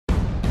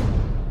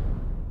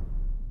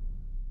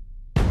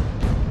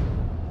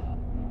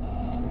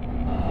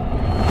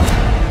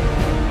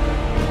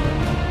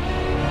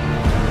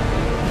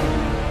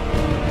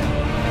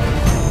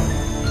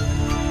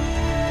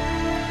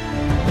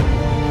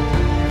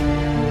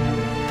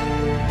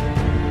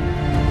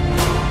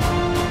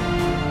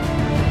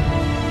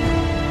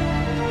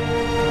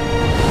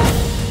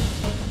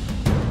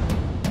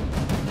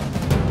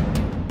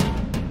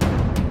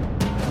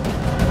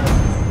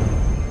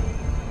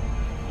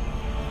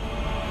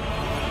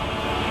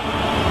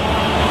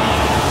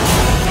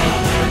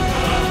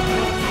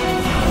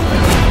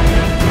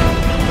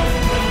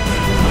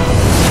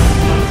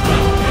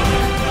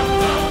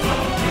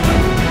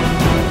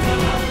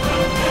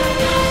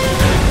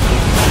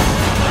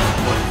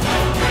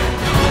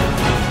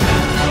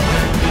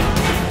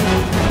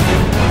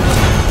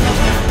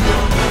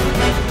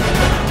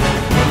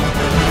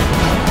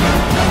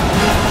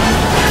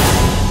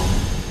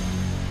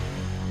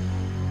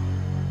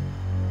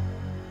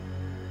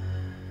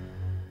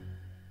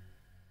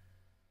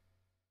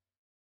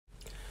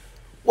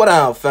What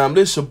up, fam?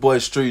 This your boy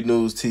Street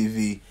Newz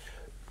TV.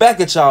 Back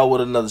at y'all with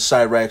another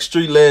Chiraq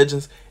Street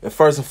Legends. And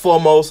first and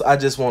foremost, I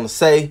just want to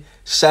say,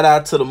 shout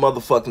out to the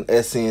motherfucking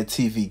SN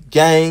TV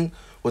gang.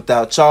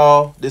 Without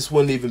y'all, this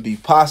wouldn't even be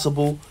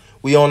possible.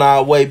 We on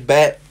our way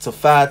back to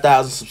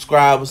 5,000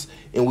 subscribers,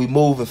 and we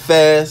moving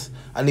fast.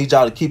 I need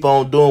y'all to keep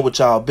on doing what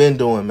y'all been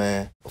doing,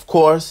 man. Of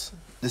course,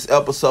 this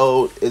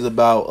episode is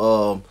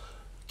about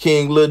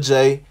King Lil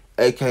J,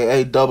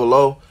 aka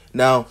 00.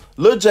 Now,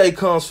 Lil J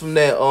comes from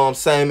that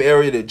same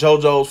area that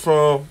JoJo's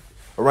from,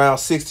 around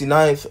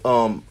 69th.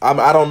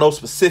 I don't know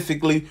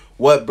specifically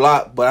what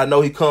block, but I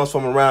know he comes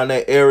from around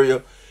that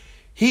area.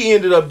 He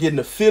ended up getting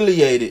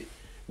affiliated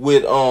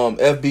with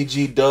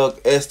FBG Duck,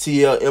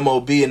 STL,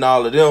 MOB, and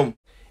all of them.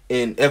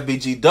 And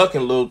FBG Duck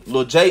and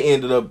Lil J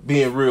ended up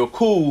being real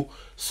cool.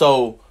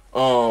 So,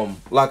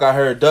 like I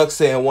heard Duck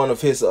say in one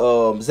of his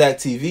Zach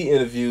TV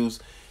interviews,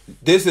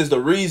 this is the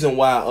reason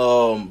why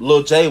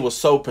Lil J was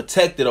so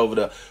protected over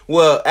there.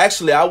 Well,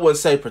 actually, I wouldn't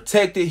say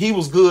protected. He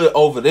was good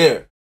over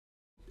there.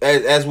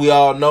 As we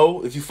all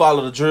know, if you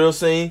follow the drill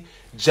scene,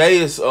 Jay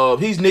is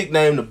he's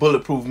nicknamed the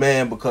Bulletproof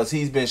Man because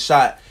he's been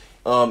shot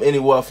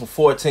anywhere from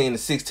 14 to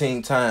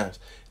 16 times.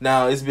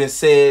 Now, it's been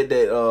said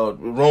that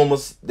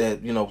rumors that,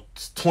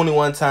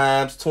 21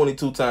 times,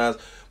 22 times,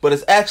 but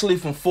it's actually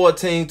from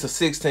 14 to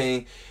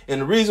 16.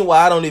 And the reason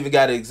why I don't even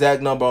got an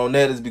exact number on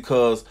that is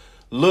because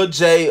Lil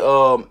J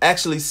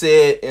actually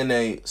said in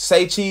a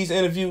Say Cheese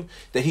interview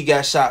that he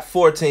got shot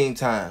 14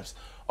 times.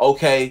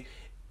 Okay.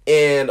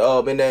 And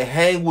in that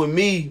Hang With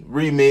Me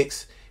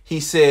remix, he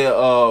said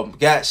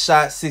got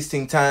shot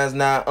 16 times,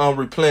 now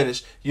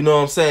unreplenished. You know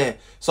what I'm saying?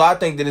 So I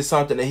think that it's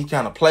something that he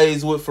kind of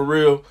plays with for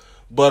real.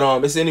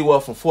 But it's anywhere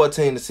from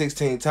 14 to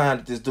 16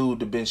 times that this dude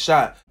had been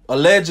shot.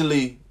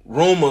 Allegedly,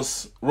 rumor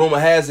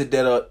has it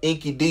that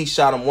Inky D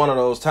shot him one of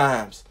those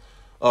times.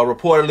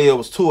 Reportedly, it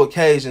was 2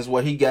 occasions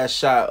where he got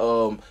shot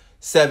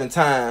 7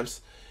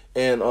 times.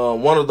 And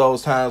one of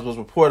those times was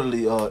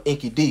reportedly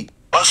Inky D.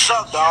 What's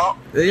up, dog?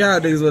 Y'all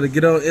niggas want to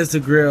get on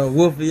Instagram.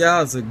 Wolfie,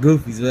 y'all some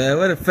goofies, man.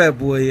 Where the fat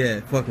boy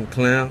at? Fucking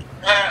clown.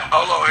 Man,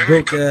 hold on.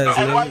 Broke ass,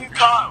 Hey, man. why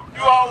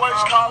you always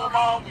call him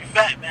on me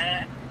fat,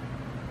 man?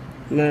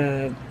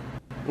 Man,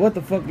 what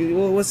the fuck?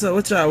 What's up?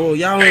 What y'all?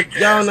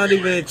 Y'all not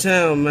even in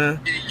town, man.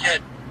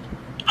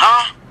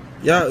 Huh?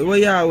 Y'all, where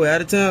y'all at?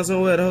 Out of town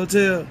somewhere at the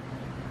hotel?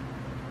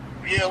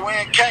 Yeah, we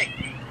in cake.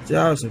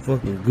 Y'all some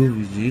fucking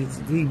goofies, G.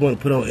 He want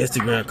to put on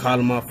Instagram,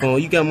 calling my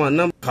phone. You got my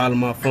number? Calling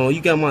my phone.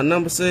 You got my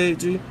number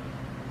saved, G? You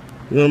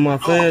one of my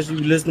fans? You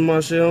listen to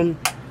my shit on me?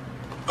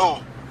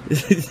 Oh. hey,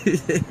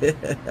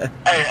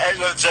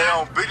 look, Jay,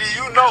 on BD,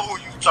 you know who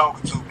you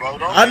talking to, bro.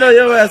 I know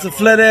your ass a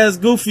flat ass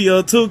goofy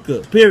or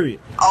Tuka, period.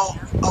 Oh,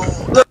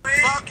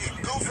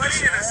 fucking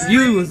goofy.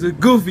 You was a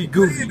goofy. You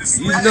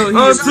know he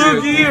Oh,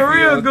 Tuka, he a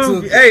real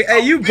goofy.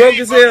 Hey, you broke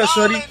as hell,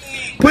 shorty.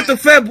 Put the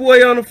fat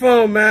boy on the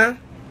phone, man.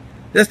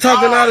 That's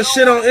talking all the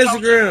shit on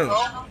Instagram.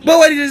 But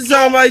what you just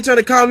talking about? You trying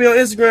to call me on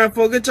Instagram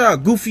for? Get y'all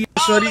goofy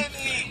ass, shorty.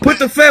 Put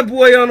the fat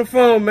boy on the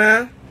phone,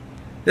 man.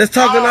 That's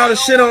talking all the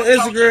shit on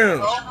Instagram.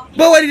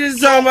 But what you just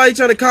talking about? You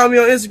trying to call me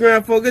on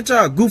Instagram for? Get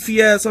y'all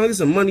goofy ass on. Get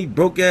some money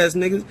broke ass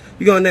niggas.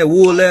 You got on that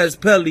wool ass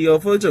pelly or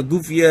for? Get your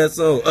goofy ass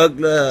on.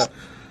 Ugly.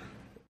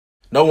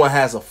 No one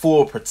has a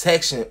full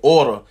protection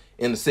order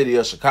in the city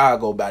of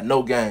Chicago by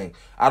no gang.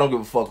 I don't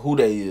give a fuck who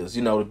they is.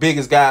 The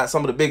biggest guys,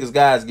 some of the biggest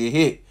guys get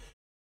hit.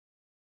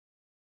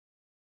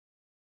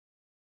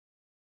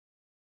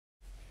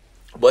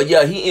 But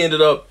yeah, he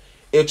ended up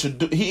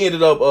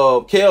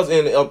Kels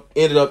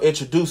ended up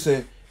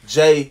introducing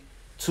Jay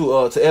to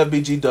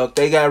FBG Duck.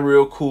 They got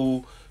real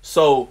cool.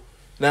 So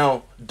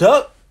now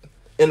Duck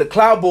and the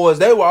Clout boys,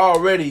 they were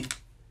already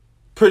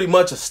pretty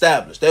much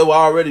established. They were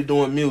already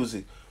doing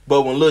music.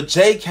 But when Lil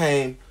J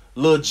came,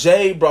 Lil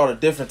J brought a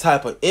different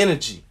type of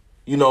energy.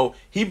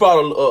 He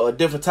brought a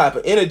different type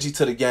of energy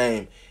to the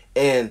game,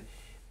 and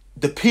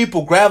the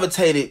people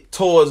gravitated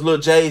towards Lil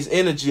J's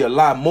energy a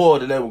lot more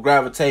than they were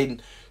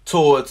gravitating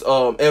towards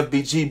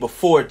FBG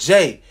before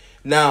J.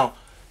 Now,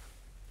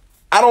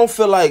 I don't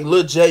feel like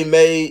Lil J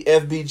made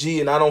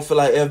FBG, and I don't feel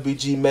like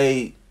FBG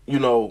made,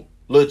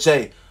 Lil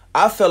J.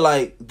 I feel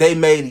like they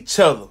made each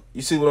other.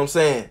 You see what I'm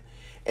saying?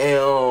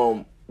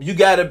 And you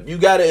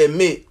gotta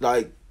admit,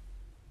 like,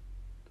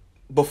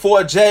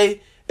 before J,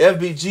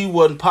 FBG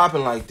wasn't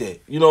popping like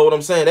that. You know what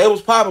I'm saying? They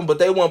was popping, but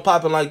they wasn't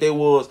popping like they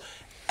was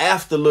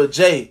after Lil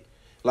J.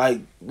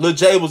 Like, Lil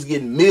J was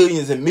getting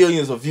millions and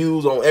millions of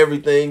views on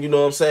everything, you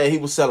know what I'm saying? He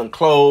was selling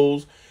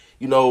clothes,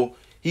 he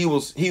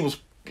was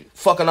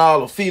fucking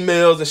all the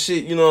females and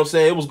shit, you know what I'm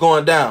saying? It was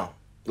going down,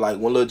 like,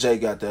 when Lil J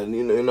got that,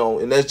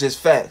 and that's just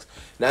facts.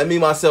 Now, me,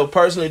 myself,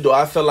 personally, do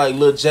I feel like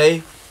Lil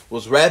J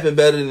was rapping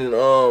better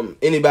than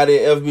anybody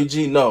in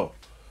FBG? No.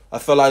 I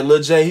feel like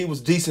Lil J, he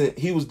was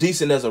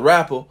decent as a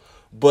rapper,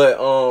 but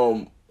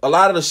a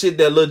lot of the shit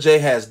that Lil J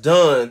has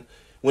done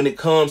when it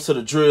comes to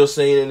the drill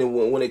scene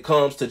and when it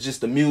comes to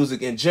just the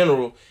music in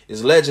general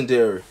is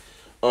legendary.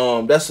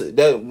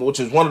 Which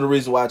is one of the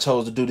reasons why I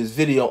chose to do this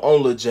video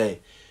on Lil J.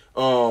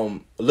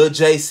 Lil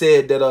J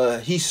said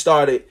that he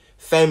started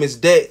Famous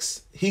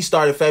Dex, he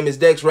started Famous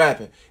Dex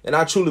rapping. And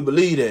I truly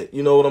believe that.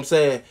 You know what I'm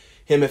saying?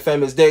 Him and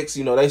Famous Dex,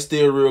 you know, they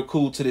still real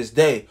cool to this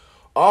day.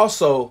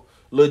 Also,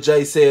 Lil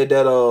J said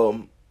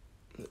that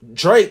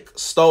Drake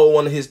stole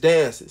one of his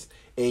dances.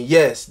 And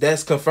yes,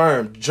 that's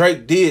confirmed.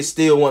 Drake did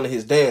steal one of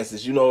his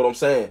dances. You know what I'm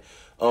saying?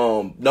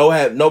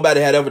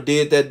 Nobody had ever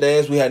did that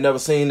dance. We had never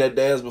seen that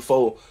dance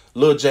before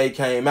Lil J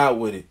came out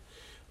with it.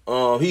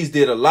 He's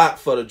did a lot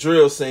for the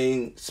drill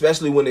scene,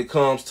 especially when it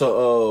comes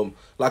to,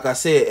 like I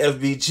said,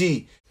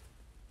 FBG.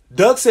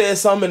 Duck said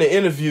something in the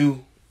interview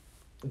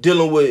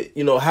dealing with,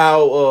 you know,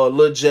 how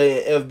Lil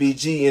J and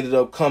FBG ended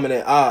up coming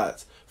at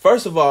odds.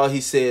 First of all, he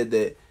said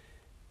that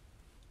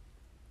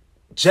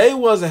Jay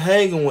wasn't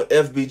hanging with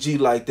FBG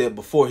like that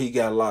before he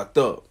got locked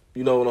up.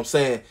 You know what I'm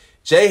saying?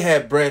 Jay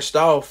had branched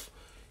off,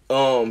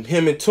 him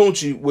and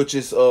Tunchi, which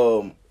is,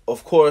 of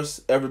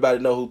course, everybody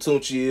know who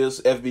Tunchi is,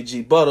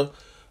 FBG Butter.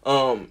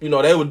 You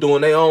know, they were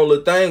doing their own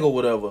little thing or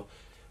whatever.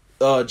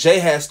 Jay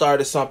had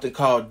started something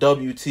called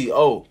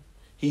WTO.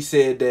 He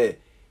said that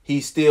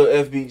he's still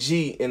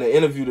FBG in the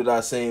interview that I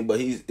seen, but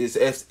it's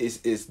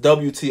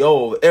WTO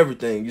over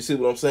everything. You see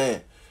what I'm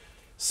saying?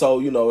 So,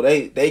 you know,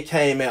 they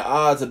came at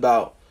odds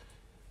about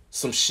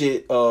some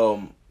shit.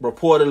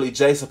 Reportedly,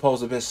 Jay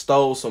supposed to have been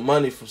stole some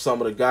money from some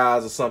of the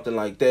guys or something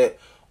like that.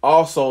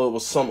 Also, it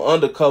was some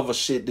undercover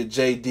shit that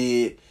Jay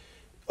did,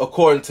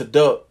 according to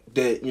Duck,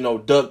 that, you know,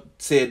 Duck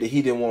said that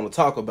he didn't want to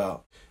talk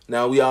about.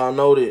 Now, we all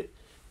know that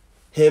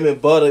him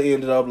and Butter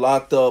ended up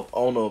locked up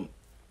on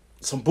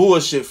some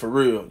bullshit for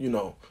real, you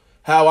know.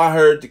 How I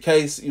heard the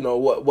case, you know,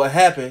 what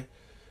happened,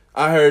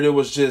 I heard it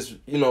was just,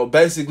 you know,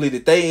 basically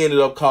that they ended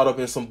up caught up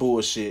in some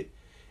bullshit.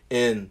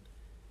 And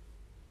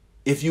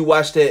if you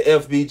watch that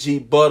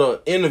FBG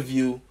Butter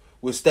interview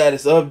with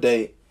Status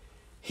Update,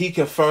 he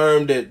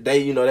confirmed that they,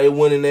 you know, they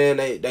went in there and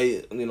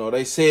they you know,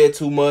 they said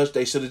too much.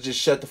 They should have just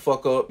shut the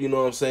fuck up, you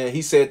know what I'm saying?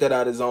 He said that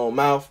out of his own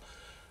mouth.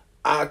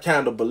 I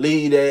kind of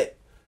believe that.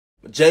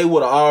 Jay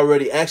would have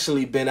already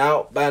actually been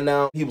out by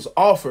now. He was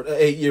offered an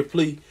 8-year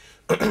plea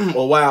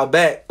a while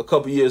back, a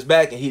couple years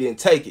back, and he didn't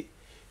take it.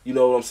 You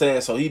know what I'm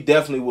saying? So he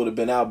definitely would have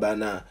been out by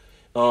now.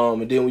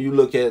 And then when you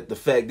look at the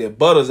fact that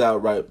Butter's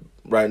out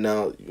right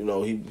now, you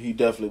know, he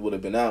definitely would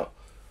have been out.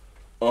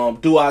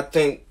 Do I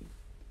think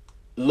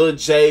Lil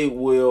J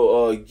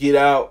will get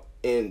out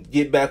and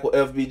get back with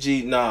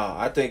FBG? Nah,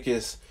 I think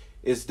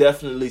it's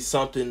definitely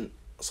some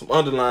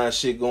underlying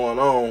shit going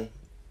on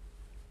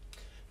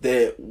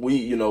that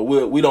we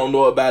don't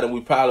know about, and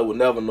we probably would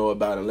never know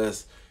about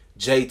unless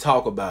Jay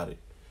talk about it.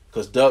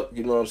 Cause Duck,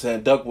 you know what I'm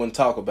saying, Duck wouldn't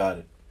talk about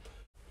it.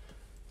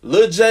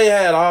 Lil J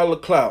had all the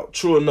clout,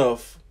 true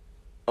enough.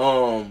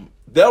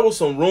 There were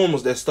some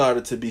rumors that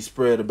started to be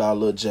spread about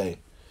Lil J.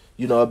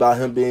 You know, about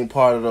him being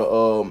part of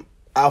the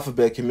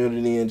alphabet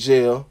community in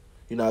jail.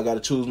 You know, I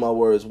gotta choose my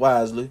words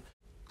wisely.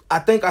 I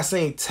think I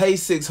seen Tay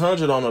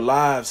 600 on a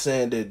live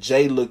saying that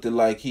Jay looked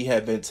like he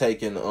had been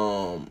taking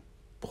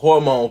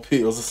hormone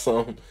pills or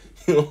something.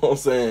 You know what I'm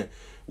saying?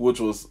 Which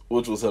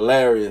was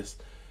hilarious.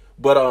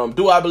 But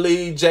do I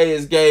believe Jay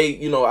is gay?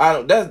 You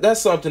know,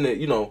 that's something that,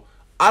 you know,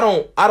 I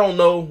don't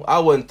know. I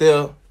wasn't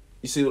there.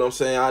 You see what I'm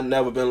saying? I've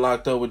never been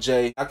locked up with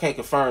Jay. I can't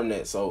confirm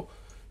that. So,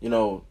 you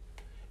know,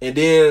 and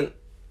then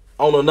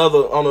on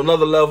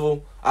another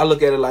level, I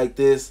look at it like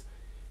this.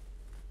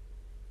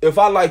 If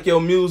I like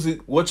your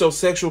music, what your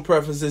sexual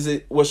preferences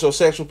is,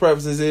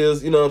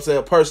 you know what I'm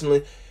saying,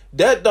 personally,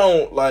 that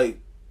don't, like,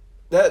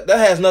 that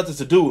has nothing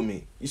to do with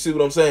me. You see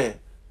what I'm saying?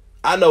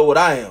 I know what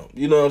I am.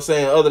 You know what I'm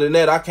saying? Other than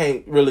that, I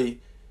can't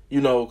really,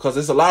 you know, because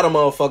there's a lot of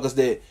motherfuckers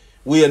that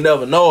we'll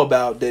never know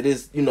about that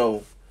is, you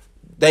know,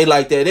 they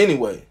like that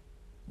anyway.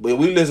 But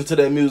we listen to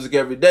that music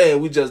every day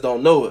and we just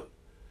don't know it.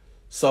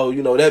 So,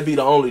 you know, that'd be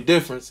the only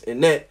difference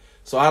in that.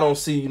 So I don't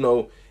see, you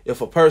know,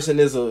 if a person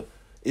is a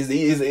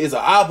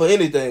op or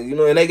anything, you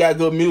know, and they got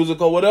good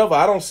music or whatever,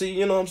 I don't see,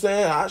 you know what I'm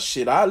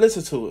saying? I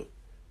listen to it.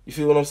 You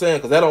feel what I'm saying?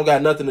 Because that don't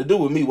got nothing to do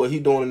with me, what he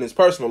doing in his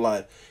personal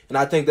life. And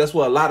I think that's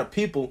what a lot of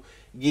people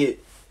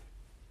get,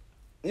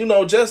 you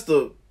know, just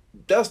the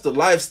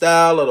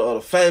lifestyle of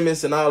the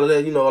famous and all of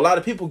that. You know, a lot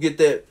of people get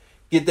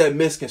that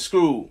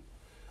misconstrued.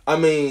 I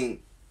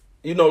mean,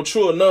 you know,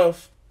 true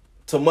enough,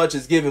 to much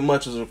is given,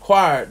 much is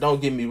required.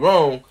 Don't get me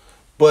wrong.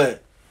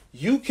 But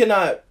you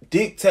cannot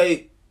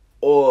dictate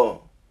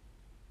or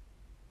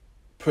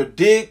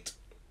predict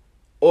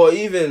or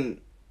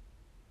even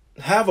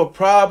have a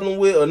problem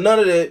with or none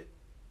of that.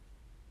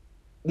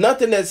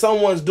 Nothing that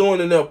someone's doing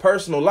in their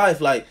personal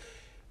life. Like,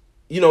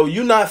 you know,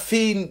 you're not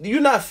feeding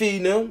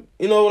them.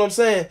 You know what I'm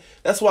saying?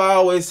 That's why I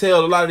always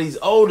tell a lot of these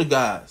older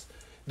guys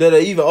that are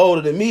even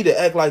older than me that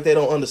act like they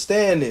don't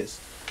understand this.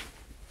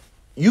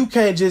 You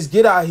can't just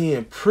get out here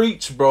and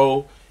preach,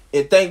 bro,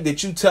 and think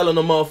that you telling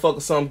a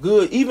motherfucker something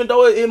good, even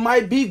though it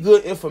might be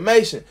good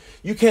information.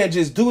 You can't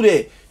just do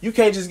that. You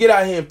can't just get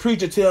out here and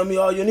preach and tell me,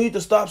 oh, you need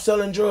to stop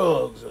selling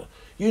drugs.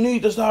 You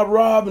need to stop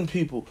robbing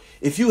people.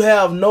 If you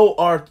have no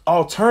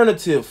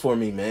alternative for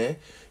me, man,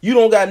 you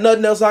don't got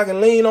nothing else I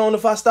can lean on.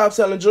 If I stop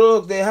selling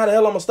drugs, then how the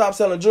hell I'm going to stop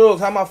selling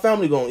drugs? How my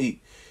family going to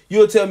eat?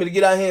 You'll tell me to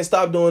get out here and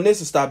stop doing this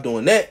and stop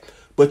doing that,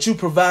 but you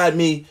provide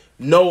me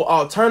no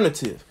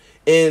alternative.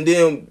 And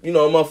then, you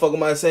know, a motherfucker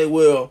might say,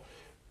 well,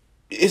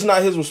 it's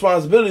not his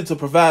responsibility to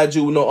provide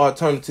you with no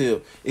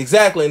alternative.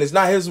 Exactly, and it's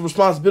not his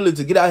responsibility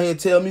to get out here and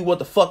tell me what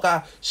the fuck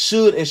I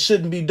should and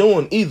shouldn't be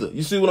doing either.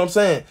 You see what I'm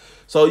saying?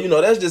 So, you know,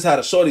 that's just how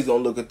the shorty's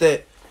gonna look at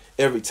that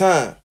every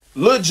time.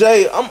 Lil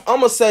J, I'm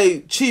gonna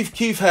say Chief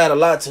Keef had a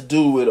lot to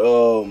do with,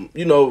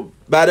 you know,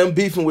 by them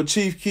beefing with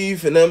Chief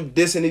Keef and them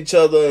dissing each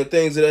other and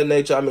things of that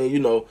nature. I mean, you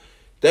know,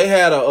 they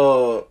had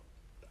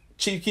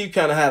Chief Keef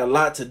kind of had a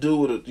lot to do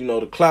with, you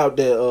know, the clout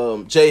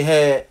that Jay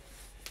had.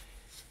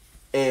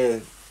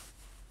 And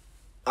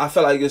I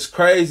feel like it's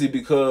crazy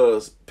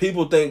because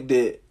people think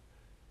that,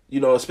 you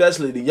know,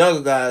 especially the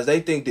younger guys,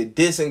 they think that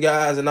dissing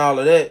guys and all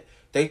of that,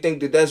 they think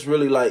that that's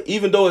really like,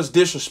 even though it's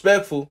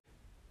disrespectful,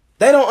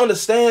 they don't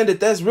understand that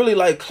that's really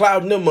like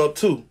clouding them up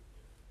too.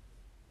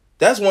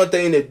 That's one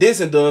thing that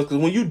dissing does, because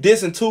when you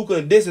dissing Tuka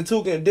and dissing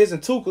Tuka and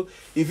dissing Tuka,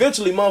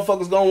 eventually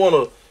motherfuckers gonna want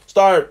to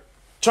start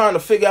trying to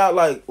figure out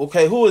like,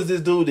 okay, who is this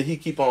dude that he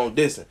keep on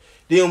dissing?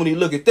 Then when he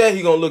look at that,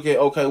 he gonna look at,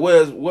 okay,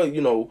 where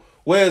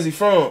is he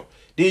from?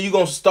 Then you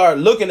gonna start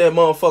looking at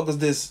motherfuckers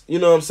this, you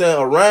know what I'm saying,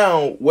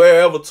 around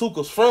wherever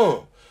Tuka's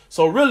from.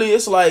 So really,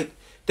 it's like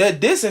that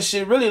dissing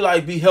shit really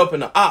like be helping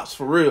the ops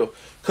for real.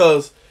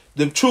 Cause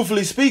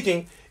truthfully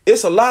speaking,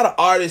 it's a lot of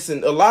artists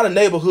and a lot of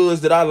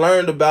neighborhoods that I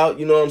learned about,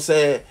 you know what I'm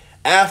saying,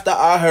 after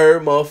I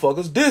heard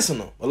motherfuckers dissing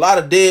them. A lot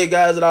of dead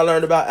guys that I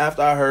learned about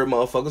after I heard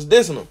motherfuckers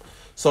dissing them.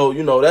 So,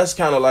 you know, that's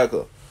kind of like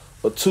a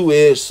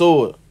two-edged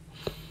sword.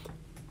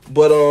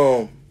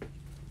 But,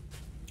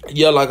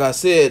 yeah, like I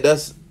said,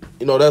 that's,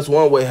 you know, that's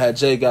one way how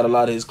Jay got a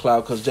lot of his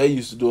clout, because Jay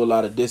used to do a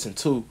lot of dissing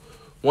too.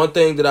 One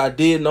thing that I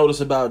did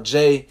notice about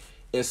Jay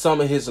in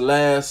some of his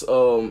last,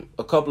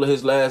 a couple of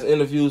his last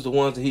interviews, the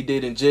ones that he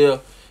did in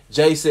jail,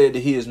 Jay said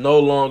that he is no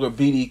longer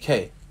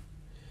BDK.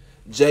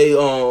 Jay,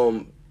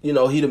 you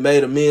know, he done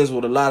made amends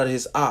with a lot of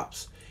his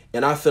ops.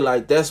 And I feel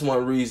like that's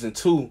one reason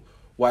too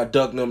why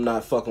Duck and them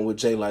not fucking with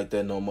Jay like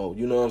that no more.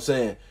 You know what I'm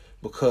saying?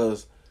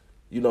 Because,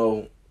 you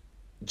know,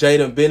 Jay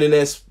done been in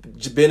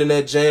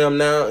that jam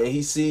now, and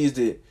he sees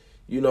that,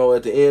 you know,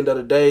 at the end of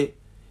the day,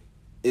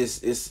 it's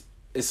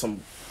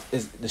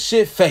the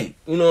shit fake.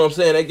 You know what I'm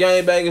saying? That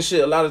gangbanging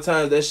shit, a lot of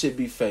times that shit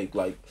be fake.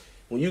 Like,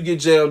 when you get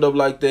jammed up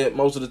like that,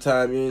 most of the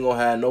time you ain't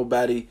gonna have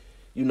nobody,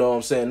 you know what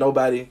I'm saying,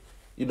 nobody,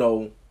 you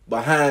know,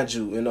 behind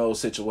you in those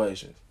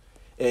situations.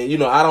 And, you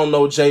know, I don't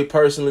know Jay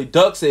personally.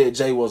 Duck said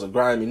Jay was a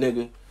grimy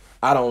nigga.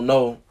 I don't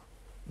know.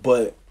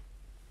 But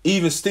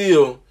even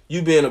still,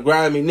 you being a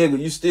grimy nigga,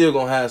 you still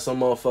gonna have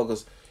some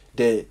motherfuckers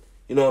that,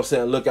 you know what I'm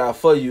saying, look out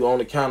for you on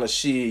the kind of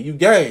shit you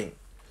gang.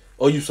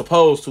 Or you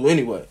supposed to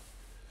anyway.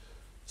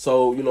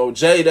 So, you know,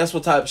 Jay, that's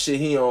what type of shit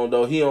he on,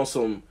 though. He on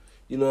some,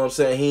 you know what I'm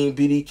saying, he ain't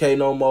BDK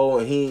no more,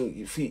 and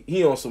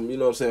he on some, you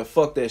know what I'm saying,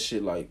 fuck that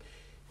shit. Like,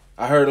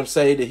 I heard him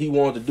say that he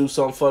wanted to do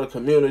something for the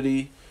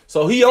community.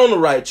 So he on the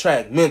right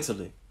track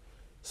mentally.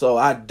 So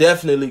I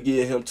definitely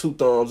give him 2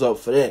 thumbs up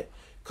for that.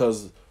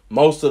 Because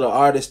most of the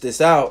artists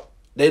that's out,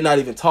 they not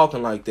even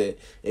talking like that.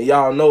 And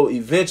y'all know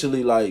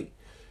eventually, like,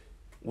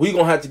 we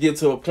gonna have to get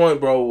to a point,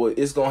 bro, where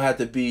it's gonna have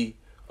to be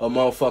a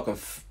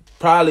motherfucking,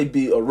 probably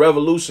be a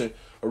revolution,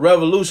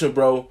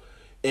 bro.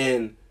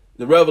 And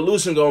the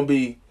revolution gonna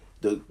be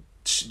the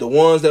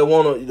ones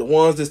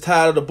that's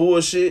tired of the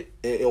bullshit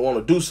and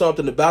want to do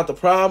something about the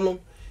problem,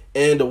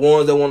 and the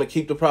ones that want to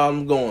keep the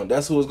problem going.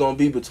 That's who it's gonna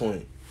be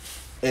between.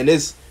 And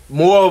it's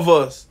more of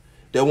us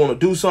that want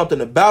to do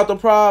something about the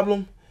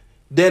problem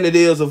than it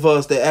is of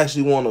us that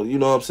actually want to, you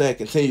know what I'm saying,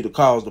 continue to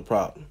cause the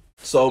problem.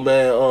 So,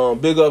 man,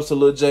 big ups to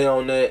Lil J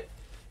on that.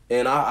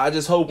 And I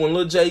just hope when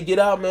Lil J get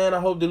out, man, I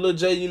hope that Lil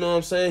J, you know what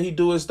I'm saying, he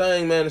do his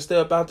thing, man, and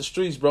step out the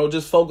streets, bro.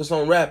 Just focus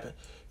on rapping.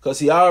 Because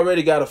he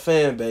already got a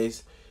fan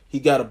base. He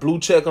got a blue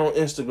check on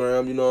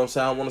Instagram, you know what I'm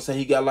saying? I want to say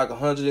he got like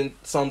 100 and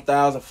some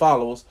thousand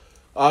followers.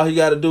 All he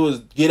got to do is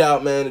get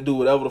out, man, and do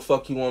whatever the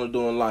fuck he want to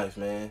do in life,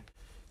 man.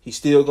 He's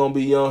still going to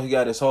be young. He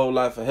got his whole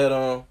life ahead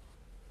of him.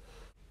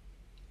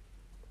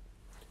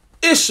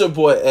 It's your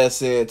boy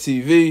SN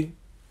TV.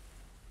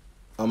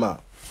 I'm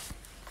out.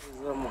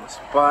 I'm on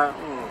spot.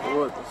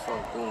 What the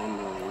fuck going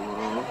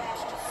on, man?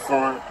 It's the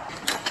front.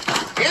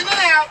 In and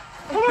out.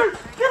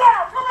 Get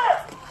out! Come here!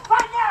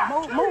 Right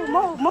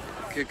now! Move.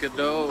 Kick of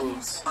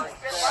those.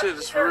 Shit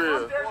is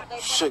real.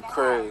 Shit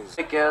crazy.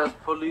 Thick ass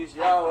police,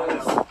 y'all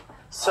is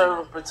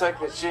serving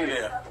protecting shit.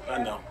 Yeah,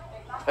 I know.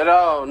 At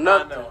all,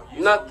 nothing.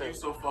 Nothing. You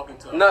so fucking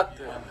tough.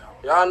 Nothing.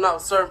 Y'all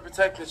not serving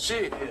protecting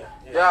shit.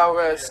 Y'all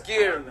ass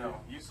scared.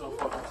 You so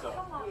fucking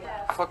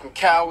tough. Fucking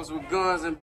cowards with guns and